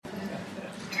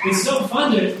it's so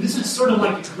fun this is sort of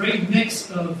like a great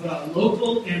mix of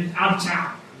local and out of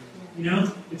town. You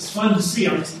know, it's fun to see.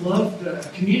 I just love the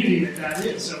community that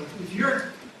is. So if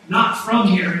you're not from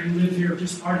here and you live here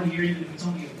just part of the year, even if it's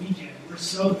only a weekend, we're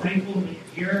so thankful that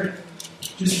you're here.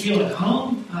 Just feel at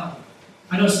home.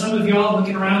 I know some of y'all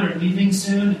looking around are leaving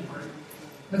soon, and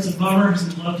that's a bummer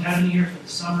because we loved having you here for the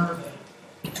summer,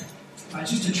 but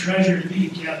it's just a treasure to be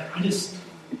together. Man, this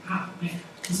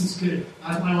is good.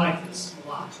 I like this a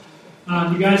lot.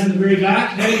 You guys in the very back,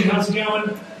 hey, how's it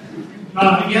going?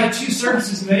 Yeah, 2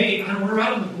 services today. We're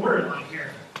right on the borderline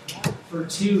here for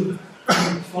 2 in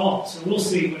the fall, so we'll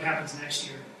see what happens next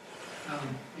year.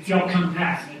 If y'all come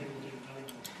back, maybe we'll do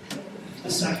another one. A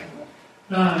second.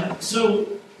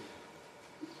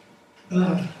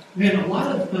 Man, a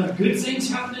lot of good things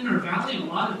happen in our valley and a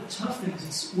lot of tough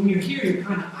things. When you're here, you're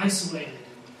kind of isolated.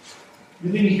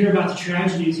 We need to hear about the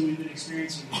tragedies that we've been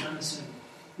experiencing in Gunnison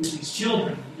with these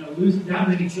children. You know, that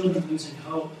many children losing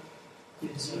hope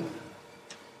is a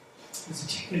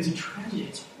tragedy.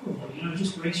 It's horrible. You know, it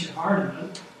just breaks your heart.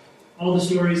 And all the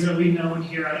stories that we know and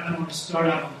hear, I want to start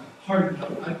out on a hard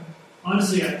note.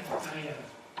 Honestly,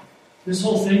 this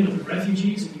whole thing with the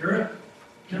refugees in Europe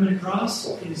coming across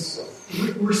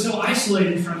we're so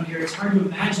isolated from here. It's hard to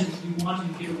imagine that you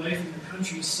wanting to get away from your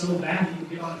country so bad that you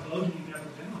get on a boat and you've never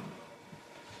been on it.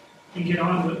 And get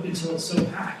on it until it's so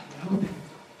packed, you know? And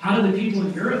how do the people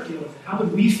in Europe deal with it? How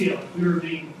would we feel if we were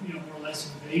being, more or less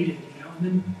invaded,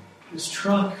 And then this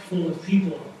truck full of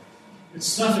people, it's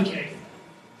suffocating.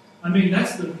 I mean,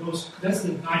 that's the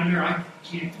nightmare I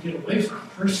can't get away from.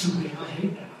 Personally, I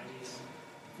hate that idea.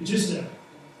 It's just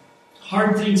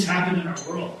hard things happen in our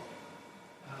world.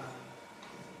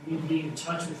 We need to be in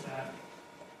touch with that.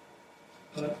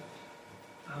 But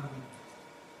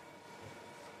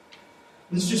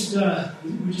we just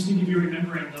need to be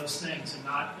remembering those things and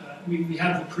not. We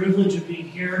have the privilege of being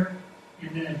here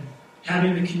and then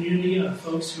having the community of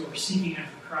folks who are seeking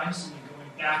after Christ and then going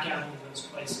back out into those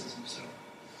places. And so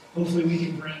hopefully we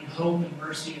can bring hope and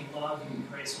mercy and love and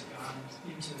grace of God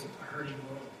into a hurting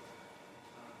world.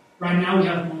 Right now we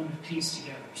have a moment of peace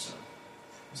together. So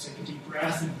let's take a deep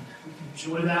breath and we can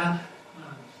enjoy that.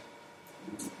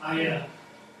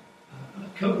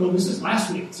 This is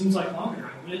last week. It seems like longer.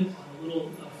 I went on a little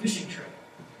fishing trip.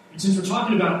 And since we're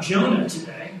talking about Jonah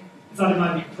today, I thought it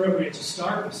might be appropriate to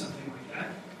start with something like that.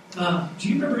 Do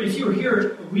you remember if you were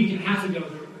here a week and a half ago,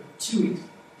 or 2 weeks,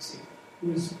 it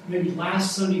was maybe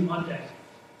last Sunday, Monday,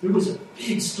 there was a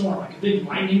big storm, like a big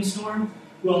lightning storm.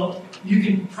 Well, you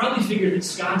can probably figure that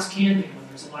Scott's camping when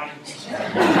there's a lightning storm.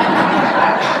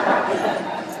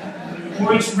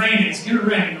 Before it's raining, it's going to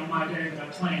rain on my day that I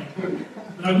planned.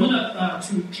 But I went up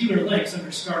to Peeler Lakes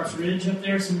under Scarp's Ridge up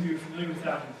there. Some of you are familiar with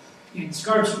that. And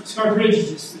Scarp Ridge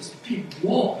is just this big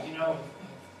wall, of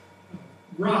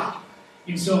rock.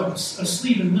 And so I'm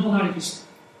asleep in the middle of the night. I just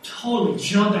totally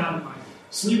jump out of my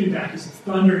sleeping bag because the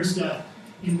thunder and stuff.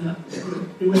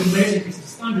 It was amazing because the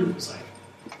thunder was like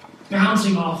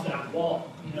bouncing off that wall.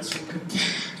 So it could,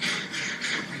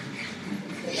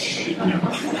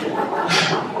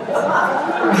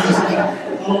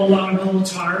 all along a little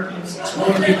tarp. It's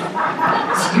totally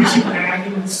squishy back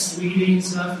and it's sleety and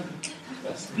stuff.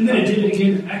 And then I did it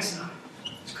again the next night.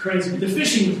 It's crazy. The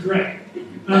fishing was great.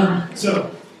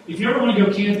 So if you ever want to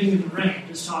go camping in the rain,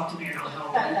 just talk to me and I'll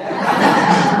help you.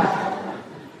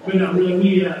 But no,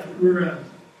 really, we're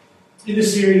in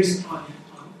this series on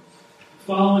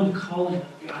following the calling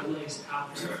that God lays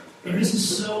out there. And this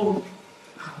is so,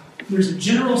 there's a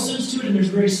general sense to it and there's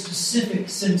a very specific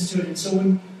sense to it. And so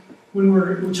when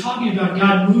we're talking about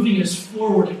God moving us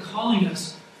forward and calling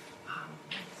us,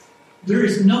 there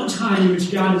is no time in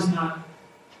which God is not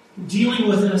dealing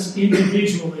with us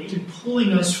individually and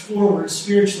pulling us forward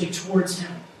spiritually towards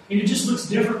Him. And it just looks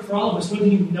different for all of us, whether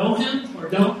you know Him or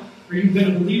don't, or you've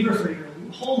been a believer for your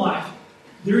whole life.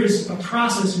 There is a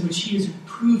process in which He is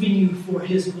improving you for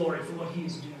His glory, for what He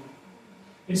is doing.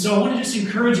 And so I want to just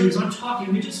encourage you, as I'm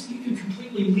talking, you can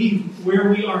completely leave where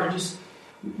we are.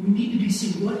 We need to be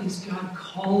seeing, what is God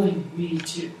calling me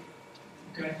to?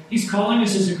 Okay? He's calling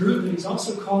us as a group, but He's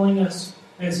also calling us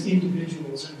as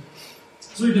individuals. And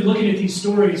so we've been looking at these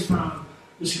stories from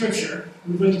the Scripture.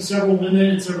 We've looked at several women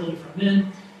and several different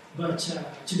men. But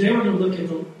today we're going to look at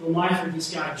the life of this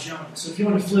guy, Jonah. So if you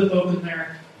want to flip open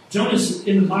there, Jonah's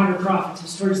in the Bible prophets.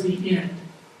 It's towards the end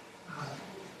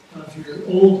of your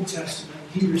Old Testament,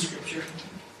 Hebrew Scripture.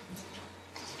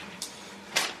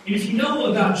 And if you know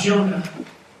about Jonah,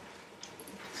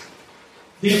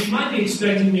 then you might be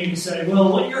expecting me to say,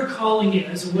 well, what your calling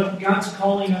is, and what God's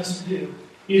calling us to do,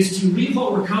 is to leave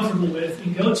what we're comfortable with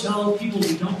and go tell people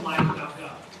we don't like about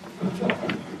God.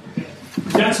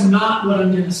 that's not what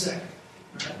I'm going to say.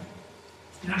 Right?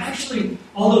 Now, actually,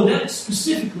 although that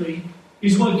specifically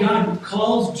is what God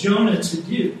calls Jonah to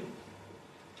do,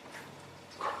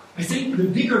 I think the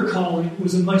bigger calling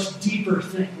was a much deeper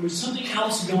thing. There was something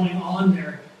else going on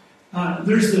there.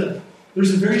 There's a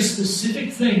very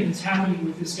specific thing that's happening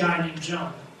with this guy named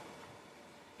Jonah.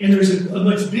 And there's a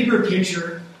much bigger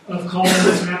picture of calling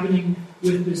that's happening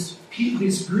with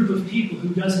this group of people who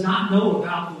does not know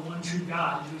about the one true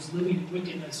God, and who's living in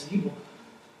wickedness and evil.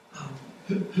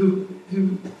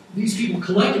 Who these people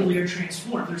collectively are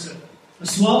transformed. There's a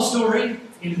small story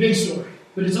and a big story,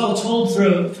 but it's all told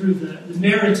through the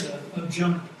narrative of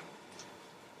Jonah.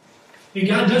 And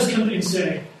God does come and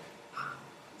say,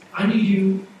 I need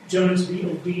you, Jonah, to be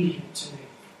obedient to me.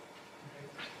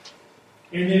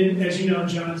 And then, as you know,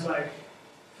 Jonah's like,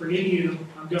 forget you,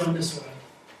 I'm going this way.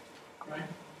 Right?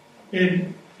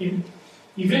 And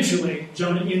eventually,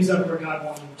 Jonah ends up where God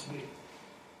wanted him to be.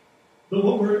 But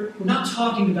we're not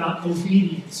talking about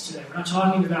obedience today. We're not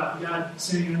talking about God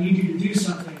saying, I need you to do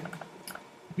something.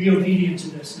 Be obedient to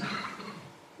this now.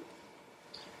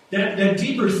 That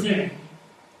deeper thing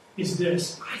is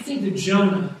this. I think that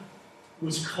Jonah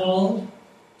was called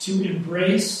to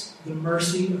embrace the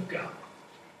mercy of God.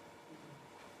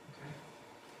 Okay?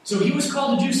 So he was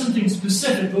called to do something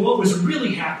specific, but what was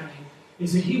really happening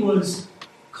is that he was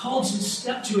called to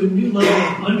step to a new level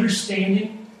of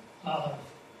understanding, of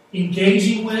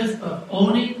engaging with, of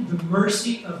owning the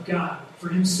mercy of God for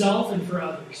himself and for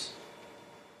others.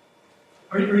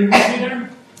 Are you with me there?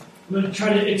 I'm going to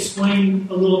try to explain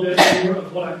a little bit more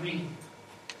of what I mean.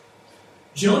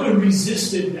 Jonah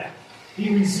resisted that.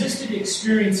 He resisted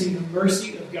experiencing the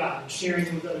mercy of God and sharing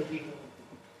it with other people.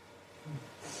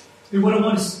 And what I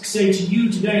want to say to you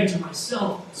today, and to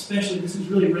myself especially, this has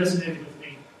really resonated with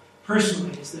me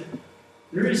personally, is that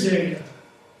there is a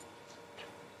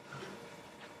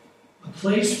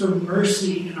place for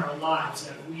mercy in our lives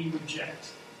that we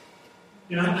reject.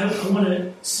 And I want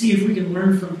to see if we can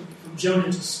learn from Jonah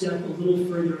to step a little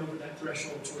further over that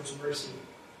threshold towards mercy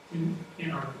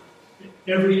in our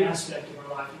every aspect of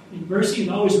our life. And mercy is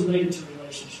always related to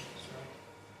relationships, right?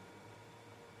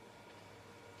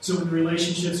 So in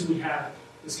relationships we have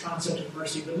this concept of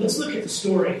mercy. But let's look at the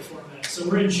story for a minute. So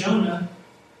we're in Jonah.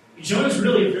 And Jonah's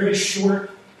really a very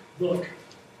short book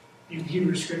in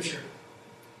Hebrew Scripture.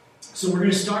 So we're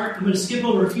going to start, I'm going to skip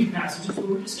over a few passages, but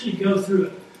we're just going to go through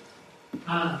it.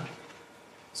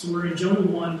 So we're in Jonah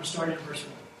 1, we're starting at verse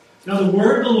 1. Now the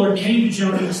word of the Lord came to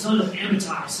Jonah, the son of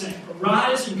Amittai, saying,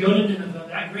 Arise and go to Nineveh,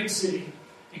 that great city,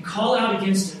 and call out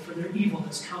against it, for their evil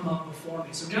has come up before me.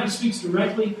 So God speaks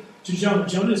directly to Jonah.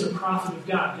 Jonah is a prophet of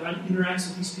God. God interacts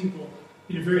with these people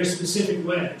in a very specific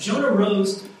way. Jonah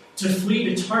rose to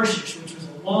flee to Tarshish, which was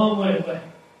a long way away.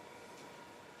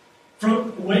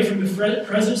 Away from the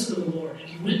presence of the Lord. And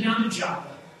he went down to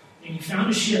Joppa, and he found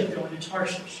a ship going to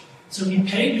Tarshish. So he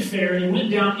paid the fare, and he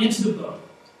went down into the boat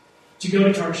to go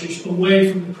to Tarshish,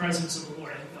 away from the presence of the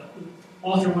Lord. And the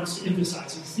author wants to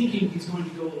emphasize, he's thinking he's going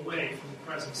to go away from the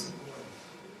presence of the Lord.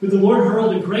 But the Lord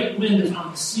hurled a great wind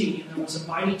upon the sea, and there was a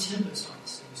mighty tempest on the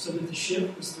sea, so that the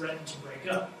ship was threatened to break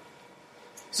up.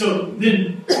 So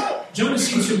then, Jonah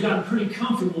seems to have gotten pretty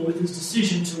comfortable with his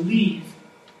decision to leave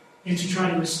and to try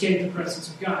to escape the presence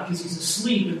of God, because he's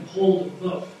asleep in the hold of the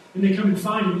boat. And they come and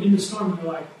find him in the storm, and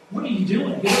they're like, what are you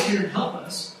doing? Get up here and help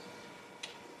us.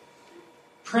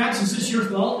 Perhaps is this your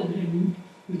fault? And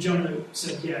Jonah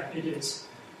said, yeah, it is.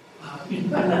 In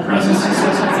the presence, he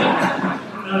says,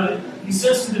 I think, he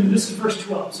says to them, this is verse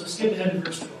 12, so skip ahead to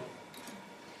verse 12.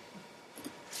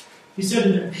 He said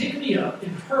to them, pick me up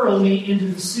and hurl me into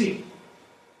the sea.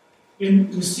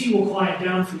 And the sea will quiet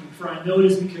down for you, for I know it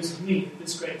is because of me that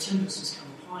this great tempest has come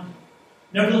upon you.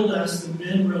 Nevertheless, the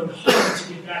men rowed hard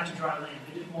to get back to dry land.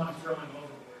 They didn't want to throw him overboard.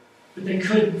 But they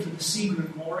couldn't, for the sea grew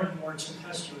more and more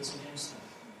tempestuous against them.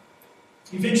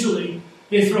 Eventually,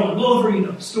 they throw him over, you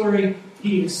know the story.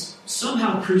 He is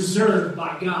somehow preserved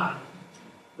by God,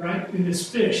 right, in this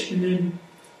fish. And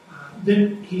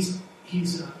then he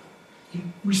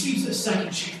receives a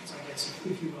second chance, I guess,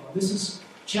 if you will. This is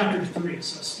chapter 3,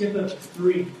 so skip up to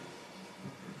 3.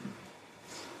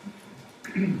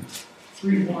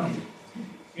 3:1.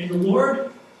 And the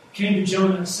Lord came to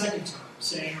Jonah a second time,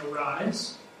 saying,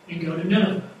 Arise and go to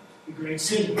Nineveh, the great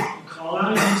city, and call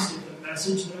out against it the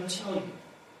message that I tell you.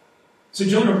 So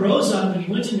Jonah rose up and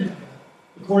he went to Nineveh,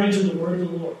 according to the word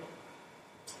of the Lord.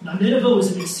 Now Nineveh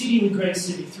was an exceedingly great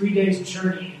city, 3 days'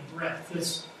 journey in breadth.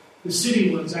 The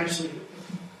city was actually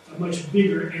a much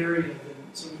bigger area than,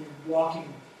 so when you're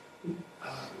walking,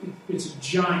 it's a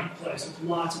giant place with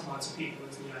lots and lots of people,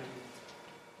 is the idea.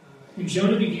 And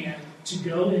Jonah began to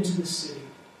go into the city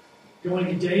going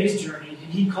a day's journey,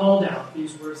 and he called out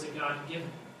these words that God had given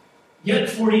him. Yet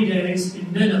 40 days,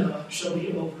 and Nineveh shall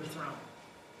be overthrown.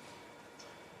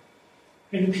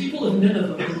 And the people of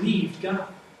Nineveh believed God.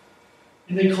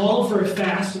 And they called for a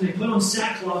fast, and they put on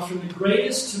sackcloth from the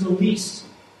greatest to the least.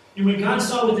 And when God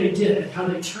saw what they did, and how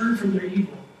they turned from their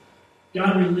evil,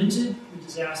 God relented the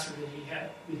disaster that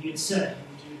he had said he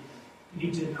would do, and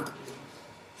he did not do it.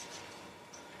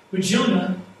 But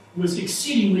Jonah was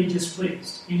exceedingly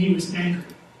displeased, and he was angry.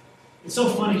 It's so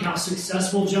funny how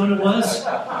successful Jonah was.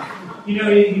 I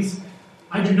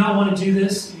do not want to do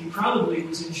this, and he probably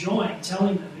was enjoying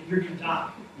telling them that you're going to die.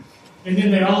 And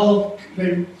then they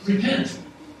repent.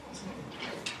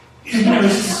 And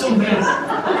it's just so mad.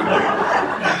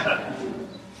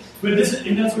 But that's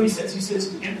what he says. He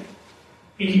says, and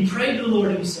he prayed to the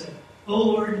Lord, and he said, "Oh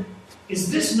Lord,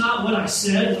 is this not what I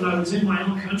said when I was in my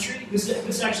own country?"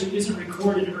 This actually isn't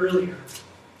recorded earlier.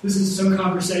 This is some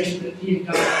conversation that he and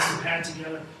God must have had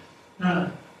together.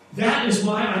 That is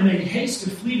why I made haste to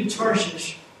flee to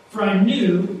Tarshish, for I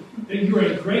knew that you are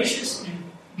a gracious and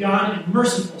God and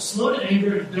merciful, slow to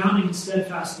anger and abounding in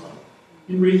steadfast love,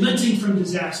 and relenting from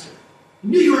disaster. I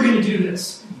knew you were going to do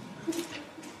this.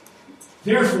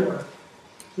 Therefore,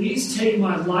 please take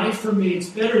my life from me. It's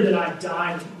better that I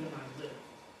die than I live.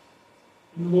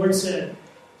 And the Lord said,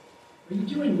 "Are you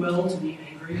doing well to be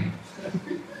angry?"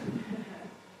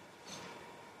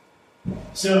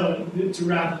 So, to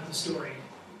wrap up the story,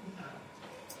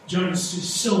 Jonah's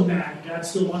just so mad. God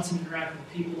still wants him to interact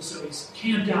with people, so he's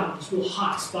camped out in this real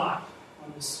hot spot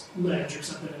on this ledge or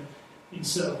something. And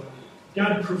so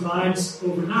God provides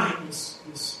overnight this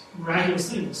miraculous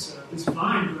thing. This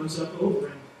vine grows up over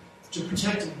him to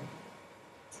protect him.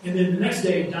 And then the next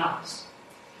day it dies.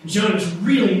 And Jonah's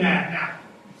really mad now.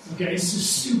 Okay, he's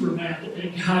just super mad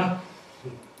at God.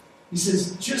 He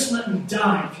says, "Just let me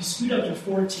die." If you scoot up to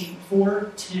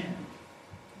 4:10,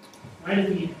 right at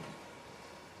the end.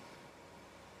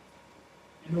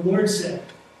 And the Lord said,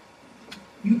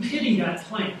 "You pity that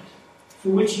plant for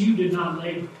which you did not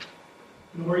labor,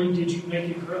 nor did you make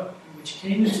it grow, and which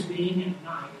came into being at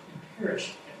night and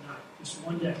perished at night," just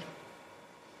one day.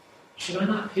 "Should I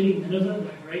not pity Nineveh,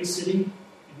 that great city,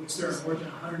 in which there are more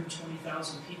than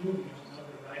 120,000 people who don't know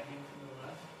their right hand from the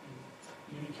left,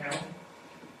 and human cattle?"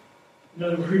 In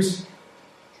other words,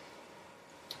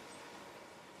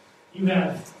 you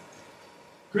have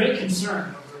great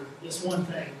concern over this one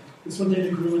thing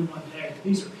that grew in one day.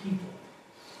 These are people.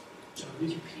 John,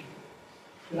 these are people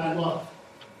that I love.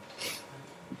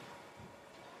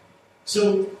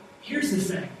 So here's the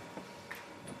thing.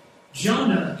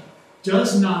 Jonah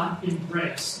does not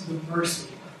embrace the mercy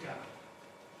of God.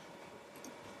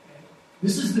 Okay?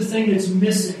 This is the thing that's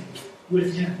missing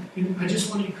with him. And I just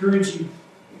want to encourage you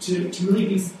to really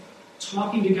be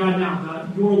talking to God now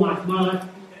about your life, my life.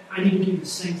 I need to do the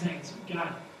same thing. It's,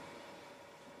 God,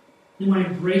 am I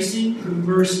embracing the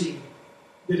mercy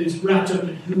that is wrapped up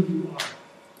in who you are?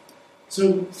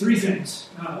 So, three things.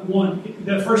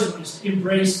 The first one is to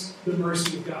embrace the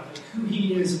mercy of God, like who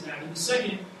He is in that. And the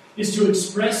second is to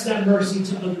express that mercy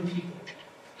to other people.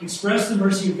 Express the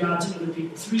mercy of God to other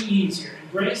people. 3 E's here.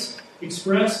 Embrace,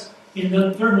 express, and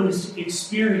the third one is to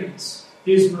experience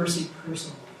His mercy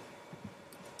personally.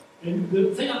 And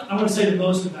the thing I want to say the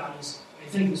most about is, I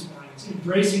think this morning, is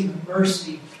embracing the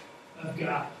mercy of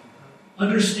God.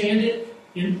 Understand it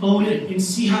and own it and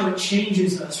see how it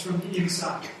changes us from the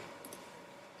inside.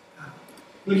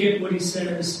 Look at what he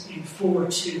says in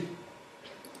 4:2.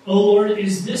 "O Lord,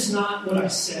 is this not what I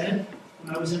said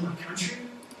when I was in my country?"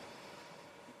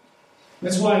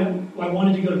 That's why I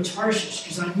wanted to go to Tarshish,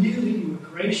 because I knew that you were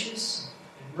gracious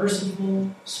and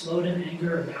merciful, slow to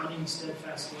anger, abounding in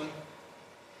steadfast love,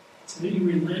 so that you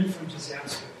relent from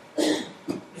disaster. I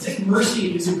think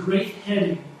mercy is a great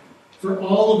heading for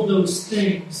all of those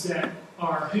things that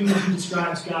are who He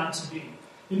describes God to be.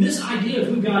 And this idea of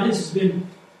who God is has been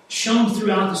shown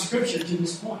throughout the Scripture to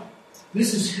this point.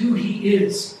 This is who He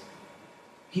is.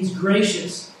 He's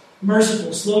gracious,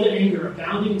 merciful, slow to anger,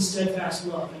 abounding in steadfast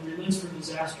love, and relents from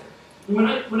disaster. And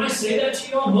when I say that to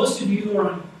you all, most of you who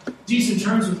are on decent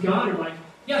terms with God are like,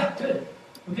 "Yeah, good.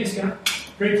 Okay, Scott,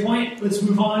 great point. Let's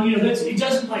move on." It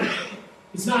doesn't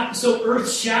it's not so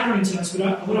earth-shattering to us.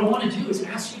 But what I want to do is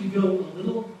ask you to go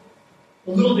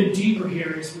a little bit deeper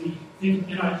here as we think.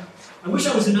 And I wish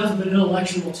I was enough of an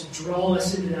intellectual to draw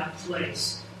us into that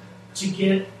place, to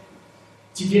get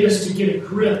us to get a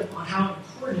grip on how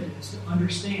important it is to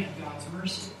understand God's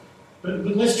mercy. But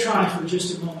let's try for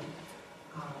just a moment.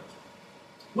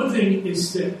 One thing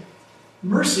is that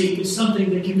mercy is something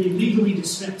that can be legally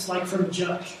dispensed, like from a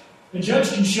judge. A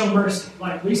judge can show mercy.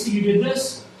 Like, "Lisa, you did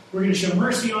this. we're going to show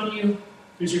mercy on you.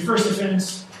 There's your first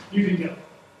offense. You can go.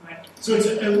 Right? So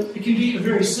it can be a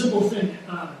very simple thing,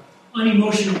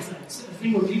 unemotional thing. It's a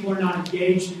thing where people are not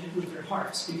engaged in it with their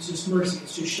hearts. It's just mercy.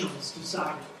 It's just shown. It's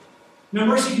decided. Now,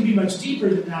 mercy can be much deeper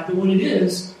than that, but when it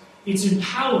is, it's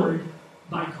empowered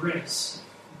by grace.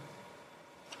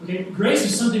 Okay? Grace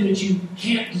is something that you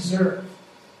can't deserve.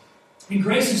 And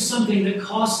grace is something that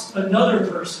costs another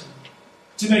person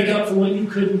to make up for what you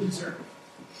couldn't deserve.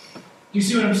 Do you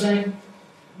see what I'm saying?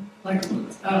 Like,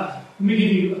 let me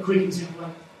give you a quick example.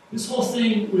 Like this whole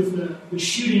thing with the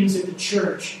shootings at the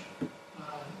church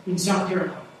in South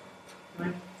Carolina.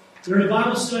 Right? They're in a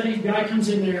Bible study. The guy comes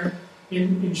in there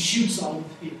and shoots all of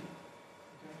the people.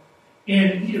 Okay?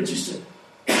 And, just an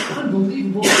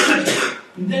unbelievable tragedy.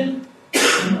 And then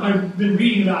I've been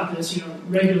reading about this,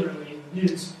 regularly in the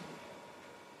news.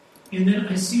 And then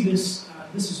I see this.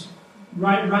 This is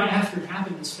right after it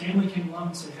happened. This family came along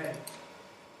and said, "Hey,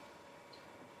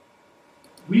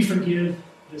 we forgive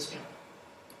this guy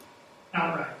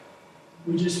outright.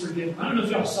 We just forgive him." I don't know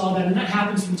if y'all saw that, and that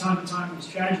happens from time to time in these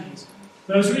tragedies.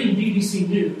 But I was reading BBC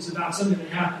News about something that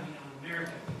happened in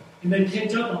America, and they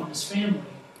picked up on this family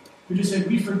who just said,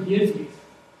 "We forgive you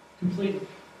completely."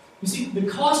 You see, the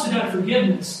cost of that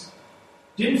forgiveness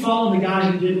didn't fall on the guy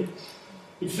who did it.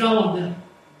 It fell on them.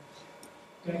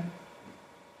 Okay?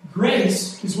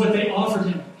 Grace is what they offered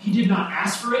him. He did not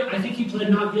ask for it. I think he pled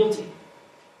not guilty.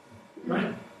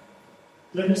 Right?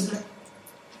 Did I miss that?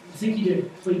 I think he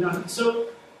did plead not guilty. So,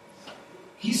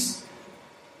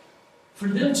 for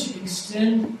them to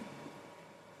extend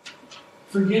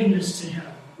forgiveness to him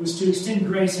was to extend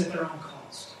grace at their own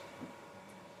cost.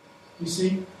 You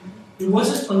see? It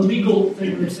wasn't a legal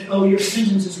thing where they say, "Oh, your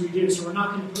sentence is reduced, or we're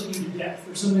not going to put you to death,"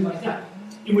 or something like that.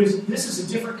 This is a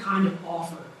different kind of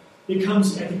offer. It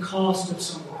comes at the cost of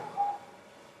someone.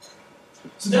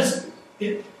 So that's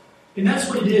it. And that's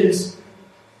what it is.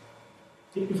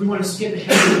 If we want to skip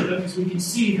ahead a little bit, because we can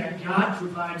see that God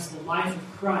provides the life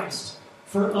of Christ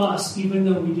for us, even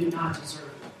though we did not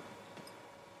deserve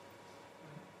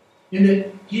it. And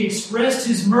that He expressed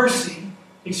His mercy,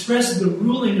 expressed the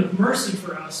ruling of mercy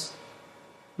for us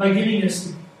by giving us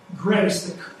the grace,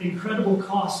 the incredible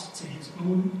cost to His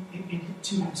own,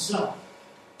 to Himself,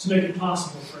 to make it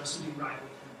possible for us to be right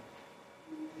with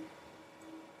Him.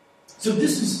 So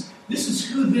this is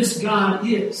who this God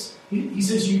is. He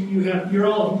says you're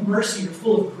all of mercy, you're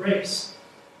full of grace.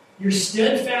 You're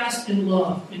steadfast in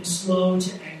love and slow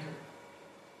to anger.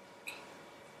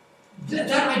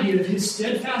 That idea of His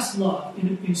steadfast love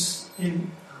and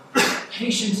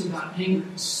patience about anger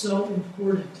is so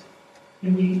important.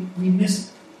 And we miss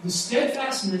it. The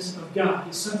steadfastness of God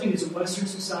is something as a Western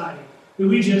society that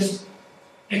we just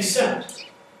accept.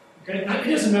 Okay? It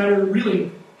doesn't matter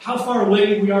really how far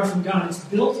away we are from God. It's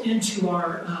built into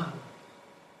our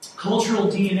cultural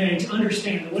DNA to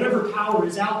understand that whatever power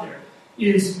is out there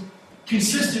is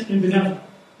consistent and benevolent.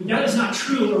 But that is not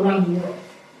true around the world.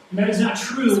 And that is not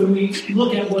true when we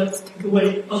look at the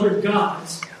way other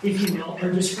gods, if you will,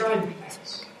 are described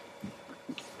as.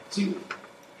 See,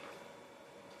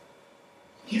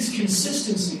 His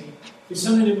consistency is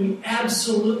something that we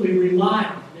absolutely rely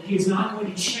on, that He is not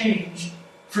going to change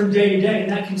from day to day.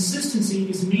 And that consistency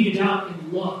is meted out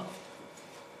in love.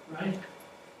 Right?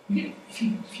 If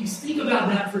you think about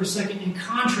that for a second and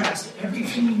contrast to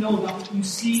everything you know about what you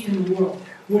see in the world,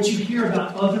 what you hear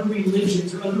about other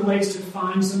religions or other ways to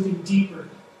find something deeper,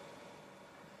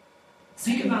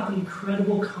 think about the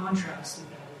incredible contrast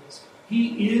that is.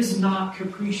 He is not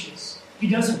capricious. He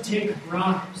doesn't take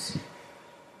bribes.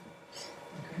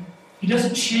 Okay? He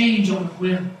doesn't change on a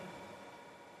whim.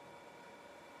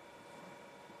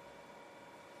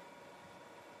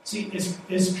 See,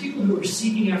 as people who are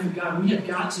seeking after God, we have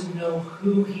got to know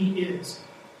who He is.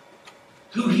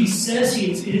 Who He says He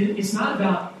is. It's not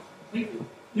about,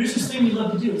 there's this thing we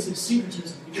love to do. It's a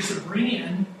syncretism. We just bring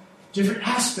in different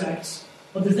aspects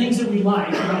of the things that we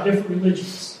like about different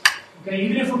religions. Okay,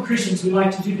 even if we're Christians, we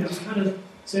like to do that. We kind of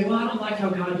say, well, I don't like how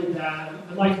God did that.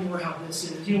 I like more how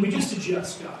this is. We just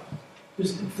adjust God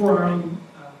just for our own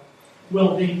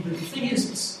well-being. But the thing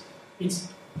is,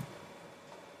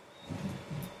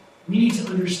 we need to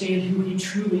understand who He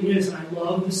truly is, and I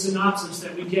love the synopsis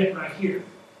that we get right here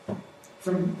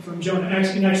from Jonah.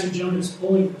 Actually, Jonah's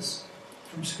pulling this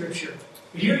from Scripture.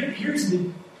 But here's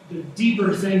the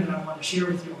deeper thing that I want to share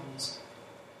with you on this.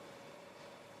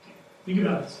 Okay, think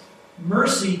about this.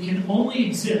 Mercy can only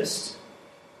exist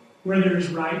where there is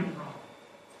right and wrong.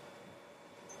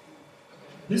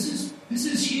 This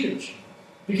is huge.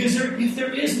 Because if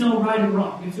there is no right and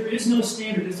wrong, if there is no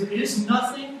standard, if there is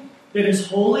nothing that is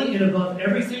holy and above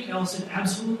everything else and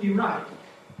absolutely right,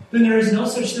 then there is no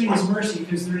such thing as mercy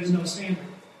because there is no standard.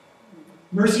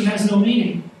 Mercy has no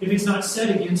meaning if it's not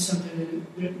set against something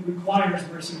that requires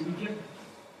mercy to be given.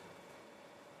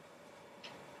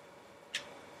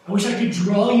 I wish I could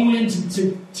draw you into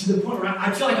the point where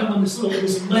I feel like I'm on this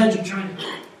ledge of trying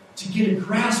to get a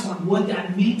grasp on what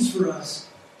that means for us.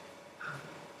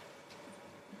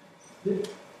 When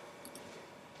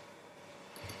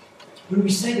we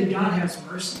say that God has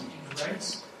mercy and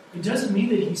grace, it doesn't mean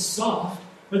that He's soft,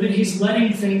 but that He's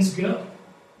letting things go.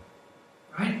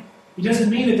 Right? It doesn't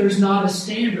mean that there's not a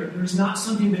standard, there's not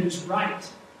something that is right.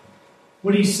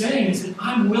 What He's saying is that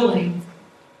I'm willing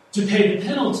to pay the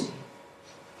penalty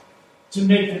to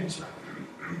make things right.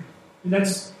 And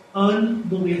that's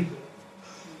unbelievable.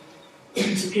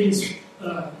 It's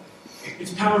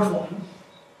powerful.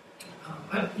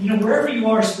 Wherever you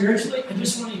are spiritually, I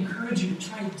just want to encourage you to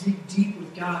try to dig deep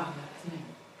with God on that thing.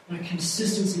 That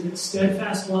consistency, that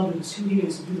steadfast love that is who He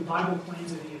is and who the Bible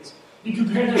claims that He is. And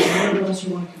compare that to whatever else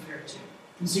you want to compare it to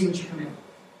and see what you come up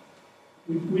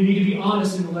with. We need to be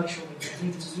honest intellectually. I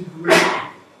think this is a great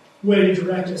way to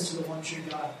direct us to the one true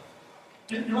God.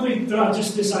 And let me throw out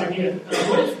just this idea.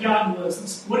 What if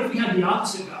we had the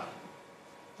opposite God?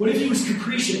 What if He was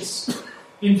capricious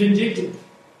and vindictive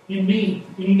and mean,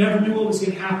 and He never knew what was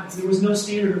going to happen? There was no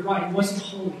standard of right. He wasn't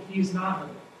holy. He is not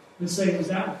holy. Let's say it was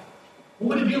that way.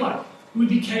 What would it be like? It would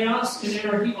be chaos and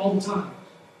anarchy all the time.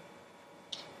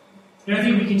 And I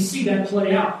think we can see that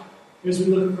play out as we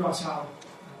look across how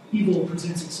evil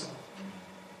presents itself.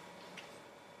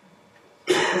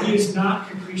 But He is not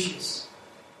capricious.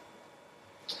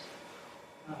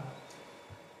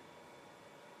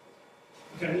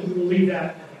 Okay, we'll leave that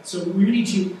at that. So we need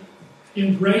to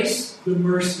embrace the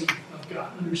mercy of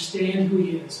God, understand who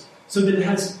He is, so that it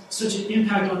has such an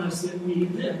impact on us that we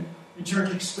then, in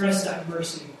turn, express that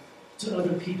mercy to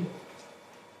other people.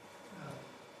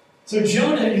 So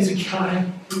Jonah is a guy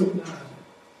who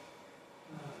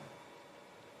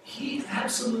he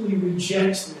absolutely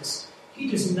rejects this. He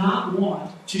does not want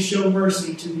to show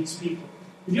mercy to these people.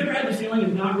 Have you ever had the feeling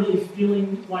of not really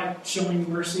feeling like showing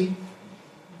mercy?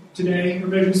 Today, or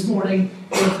maybe this morning,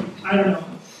 or, I don't know,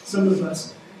 some of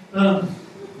us.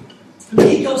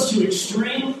 He goes to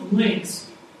extreme lengths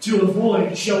to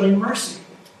avoid showing mercy,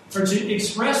 or to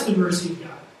express the mercy of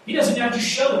God. He doesn't have to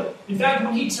show it. In fact,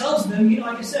 when He tells them,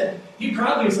 like I said, He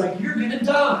probably is like, you're going to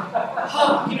die.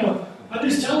 I'm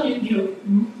just telling you,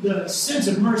 the sense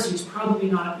of mercy is probably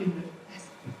not in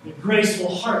the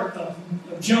graceful heart of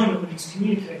Jonah when he's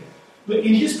communicating. But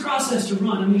in his process to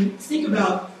run, think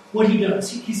about what he does.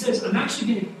 He says, I'm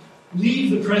actually going to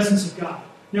leave the presence of God.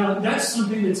 Now, that's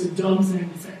something that's a dumb thing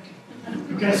to think.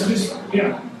 Okay, so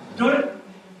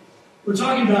we're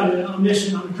talking about an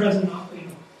omniscient, omnipresent,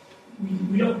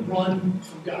 we don't run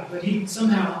from God, but He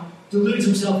somehow deludes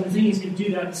himself into thinking he's going to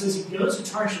do that, and says he goes to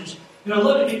Tarshish. And I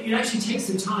love it. It actually takes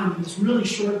the time in this really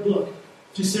short book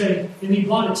to say, and he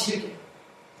bought a ticket.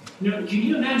 Can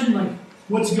you imagine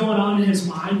what's going on in his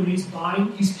mind when he's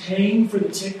buying? He's paying for the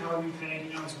ticket. However you pay,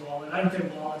 his wallet. I don't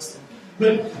think wallets then.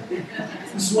 But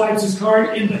he swipes his card,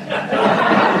 and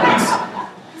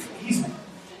he's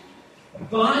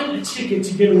buying a ticket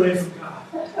to get away from God.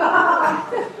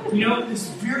 This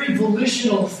very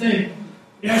volitional thing.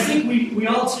 And I think we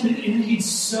all tend to, and he's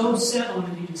so set on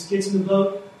it, he just gets in the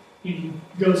boat and he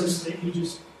goes to sleep.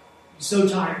 He's so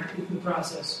tired in the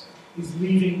process. He's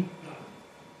leaving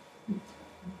God.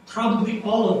 Probably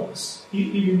all of us,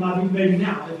 even maybe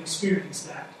now, have experienced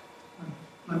that.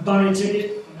 I'm buying a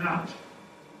ticket, I'm out.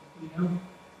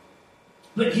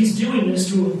 But he's doing this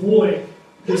to avoid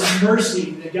this mercy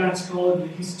that God's called him.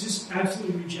 He's just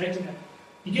absolutely rejecting it.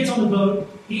 He gets on the boat.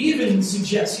 He even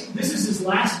suggests, this is his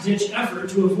last-ditch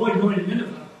effort to avoid going to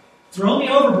Nineveh. Throw me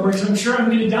overboard because I'm sure I'm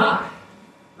going to die.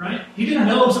 Right? He didn't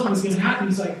know if something was going to happen.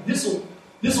 He's like, this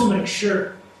will make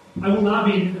sure. I will not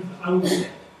be in Nineveh. I will be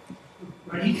dead.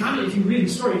 Right? He kind of, if you read the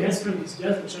story, he has kind of his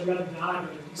death, which I'd rather die,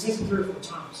 but he says it 3 or 4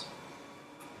 times.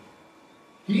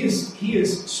 He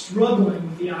is struggling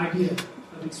with the idea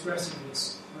of expressing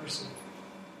this mercy.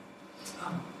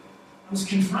 I was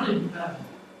confronted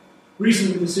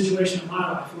recently with a situation in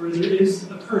my life where there is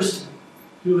a person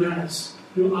who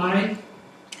I,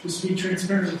 to speak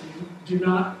transparent with you, do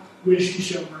not wish to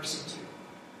show mercy to.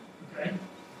 Okay?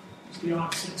 Let's be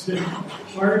honest. It's been a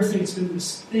hard thing. It's been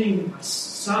this thing in my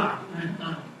side. And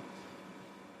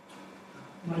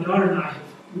my daughter and I,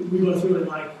 we both really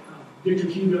like Victor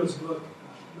Hugo's book,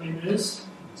 Les Mis.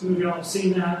 Some of you all have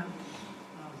seen that.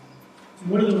 And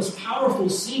one of the most powerful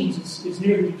scenes is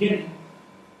near the beginning.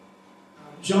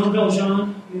 Jean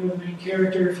Valjean, the main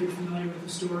character, if you're familiar with the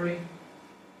story,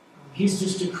 He's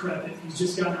just decrepit. He's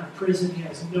just gotten out of prison. He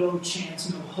has no chance,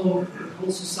 no hope. The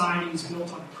whole society is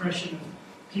built on oppression of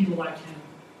people like him.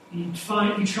 He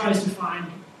tries to find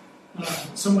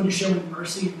someone to show him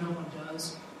mercy, and no one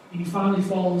does. And he finally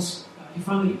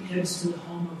heads to the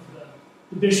home of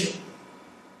the bishop.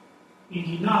 And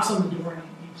he knocks on the door and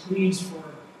he pleads for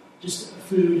just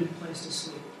food and a place to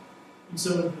sleep. And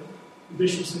so the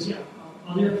bishop says, yeah,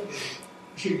 I'll do it.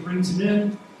 She brings him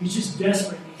in. He's just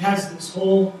desperate. He has this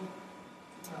whole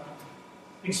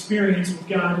experience with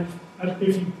God. I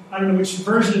don't know which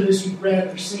version of this you've read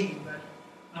or seen, but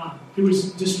it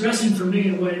was distressing for me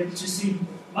in a way to see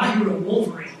my hero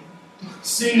Wolverine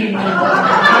singing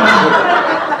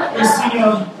this,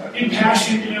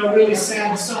 impassioned, really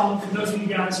sad song. For those of you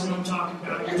guys know what I'm talking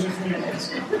about, you're with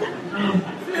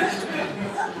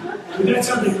but that's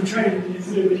how they portrayed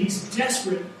it. But he's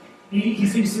desperate. He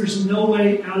thinks there's no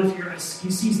way out of here. He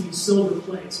sees these silver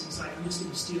plates. And he's like, I'm just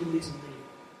going to steal these and leave.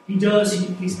 He does.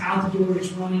 He's out the door.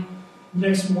 He's running. The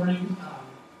next morning,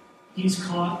 he's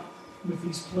caught with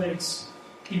these plates.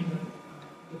 And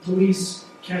the police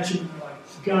catch him and they're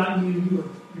like, got you.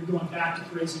 You're going back to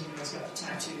prison. He's got the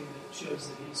tattoo that shows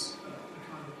that he's a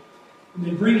convict. And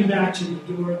they bring him back to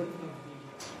the door of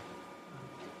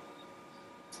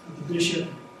the bishop.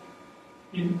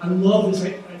 And I love this. I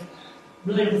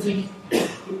really don't think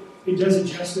it does it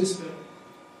justice, but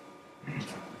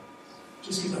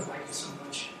just because I like it so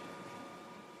much.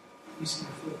 I'm just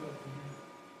going to flip over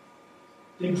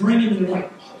here. They bring him and they're like,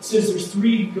 it says there's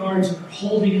 3 guards and they're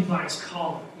holding him by his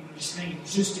collar. Just hanging.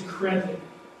 He's just decrepit.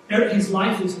 His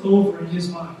life is over in his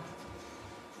mind.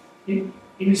 And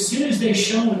as soon as they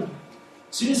show him,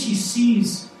 as soon as he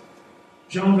sees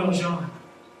Jean Valjean,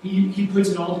 he puts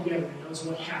it all together and knows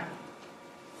what happened.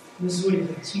 And this is what he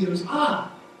does. He goes,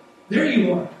 there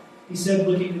you are, he said,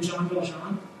 looking at Jean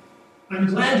Valjean. I'm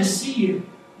glad to see you.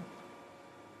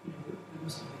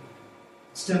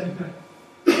 Stepping back.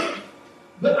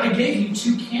 But I gave you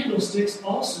 2 candlesticks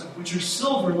also, which are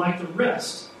silver like the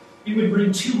rest. It would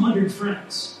bring 200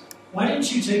 francs. Why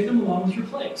didn't you take them along with your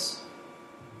plates?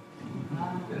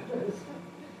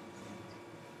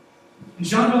 And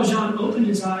Jean Valjean opened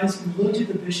his eyes and looked at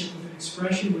the bishop with an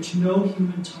expression which no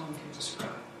human tongue can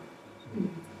describe.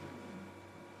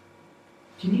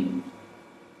 Can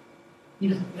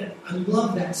you, I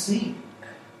love that scene.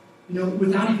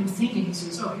 Without even thinking, he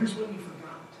says, here's what you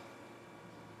forgot.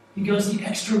 He goes the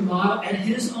extra mile at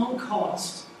his own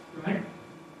cost, right?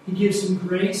 He gives him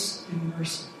grace and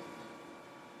mercy.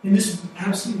 And this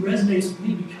absolutely resonates with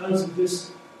me because of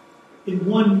this, in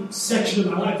one section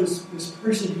of my life, this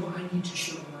person who I need to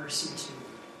show mercy to.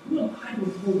 Who am I to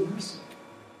withhold mercy?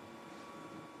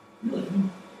 Really?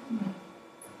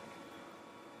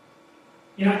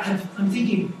 I'm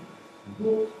thinking,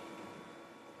 well,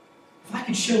 if I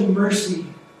could show mercy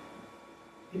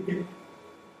in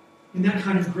that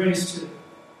kind of grace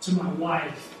to my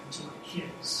wife and to my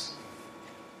kids,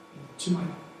 to my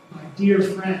dear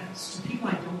friends, to people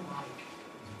I don't like,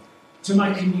 to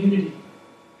my community,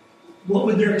 what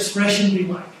would their expression be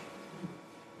like?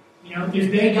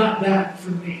 If they got that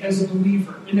from me as a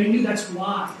believer, and they knew that's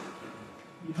why,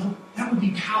 that would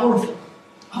be powerful.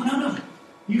 Oh, no,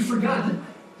 you forgot that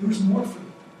there was more for you.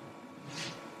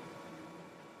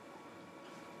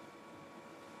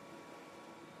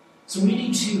 So we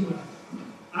need to,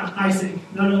 I think,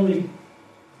 not only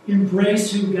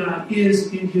embrace who God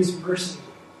is in His mercy,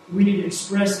 we need to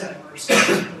express that mercy to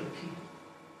other people.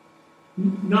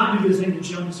 Not do the thing that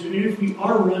Jonah's doing. And if we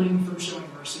are running from showing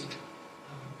mercy,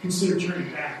 consider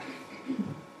turning back.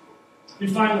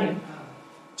 And finally,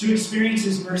 to experience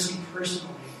His mercy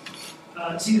personally.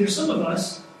 See, there's some of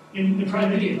us, and probably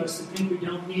many of us, that think we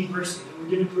don't need mercy, that we're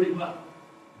doing pretty well.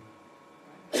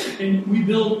 And we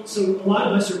build, so a lot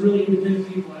of us are really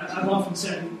independent people. I've often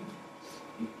said,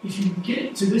 if you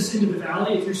get to this end of the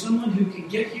valley, if you're someone who can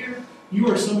get here, you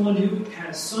are someone who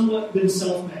has somewhat been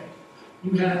self-made.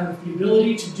 You have the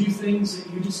ability to do things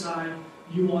that you decide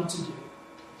you want to do.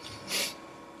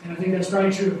 And I think that's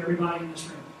probably true of everybody in this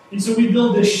room. And so we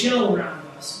build this shell around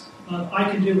us of, I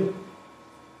can do it.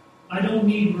 I don't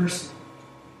need mercy.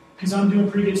 Because I'm doing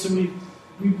pretty good. So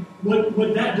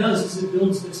what that does is it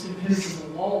builds this impenetrable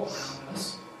wall around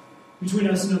us, between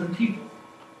us and other people.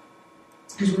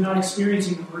 Because we're not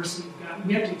experiencing the mercy of God.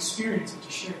 We have to experience it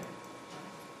to share it.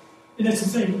 And that's the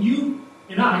thing. You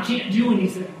and I can't do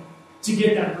anything to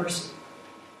get that mercy.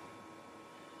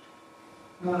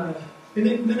 And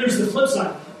then there's the flip side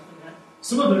of that.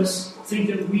 Some of us think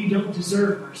that we don't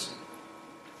deserve mercy.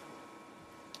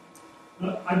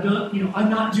 I'm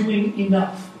not doing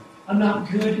enough. I'm not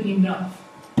good enough.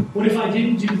 What if I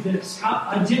didn't do this?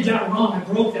 I did that wrong. I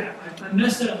broke that. I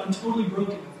messed that up. I'm totally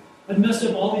broken. I messed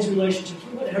up all these relationships,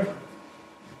 or whatever.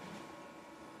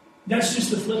 That's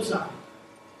just the flip side.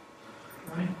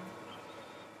 Right?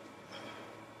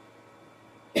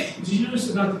 Did you notice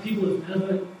about the people of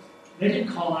Nineveh? They didn't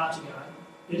call out to God.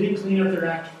 They didn't clean up their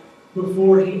act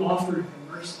before He offered them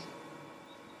mercy.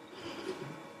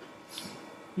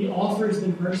 He offers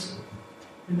them mercy,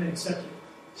 and they accept it.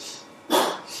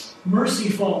 Mercy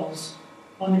falls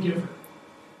on the giver,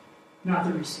 not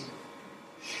the receiver.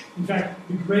 In fact,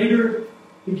 the greater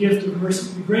the gift of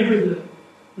mercy,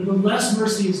 the less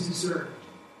mercy is deserved,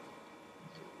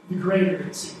 the greater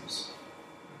it seems.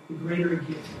 The greater a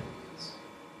gift it is.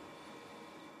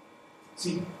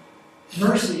 See,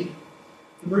 mercy,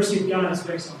 the mercy of God is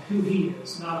based on who He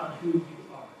is, not on who you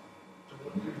are or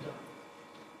what you've done.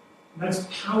 And that's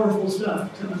powerful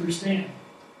stuff to understand.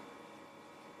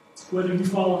 Whether you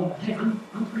fall on the, hey, I'm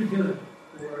pretty good,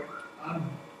 or I'm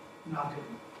not good.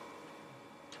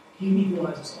 He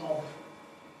equalizes all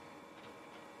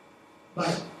by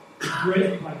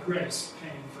grace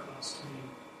paying for us to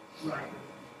be right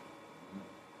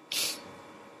with Him.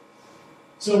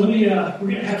 So let me, we're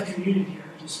going to have communion here.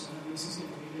 Just this is going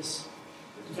to be this.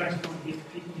 In fact, we're going to get the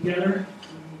people together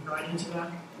and move right into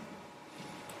that.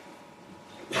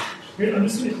 Here, I'm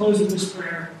just going to close with this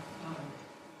prayer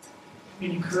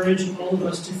and encourage all of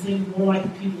us to think more like the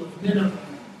people of Nineveh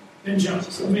than Jonah.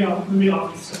 So let me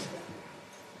offer you something.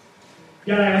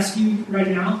 God, I ask you right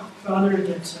now, Father,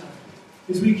 that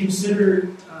as we consider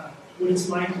what it's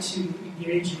like to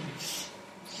engage in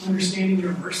understanding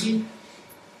your mercy,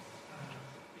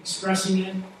 expressing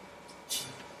it,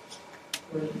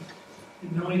 or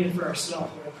knowing it for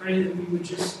ourselves, Lord, I pray that we would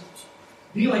just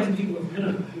be like the people of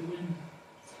Nineveh who, when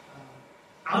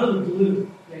out of the blue,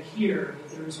 they hear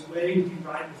that there is a way to be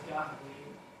right with God,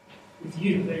 with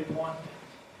you. They want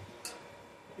that.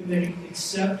 And they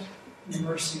accept the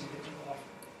mercy that you offer.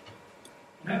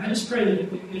 And I just pray that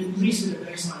at least at the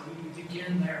next time we would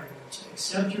begin there, Lord, to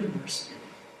accept your mercy,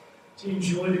 to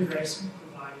enjoy the grace you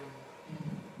provided,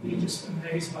 and be just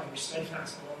amazed by your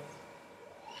steadfast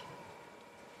love,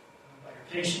 by your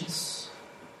patience,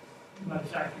 and by the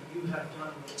fact that you have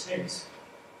done what it takes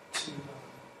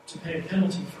to pay a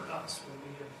penalty for us when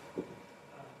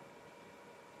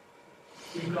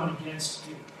we've gone against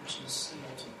you, which is the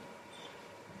ultimate.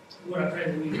 Lord, I pray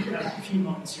that we have a few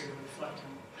moments here to reflect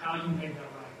on how you made that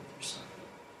right with your Son.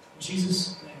 In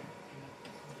Jesus' name.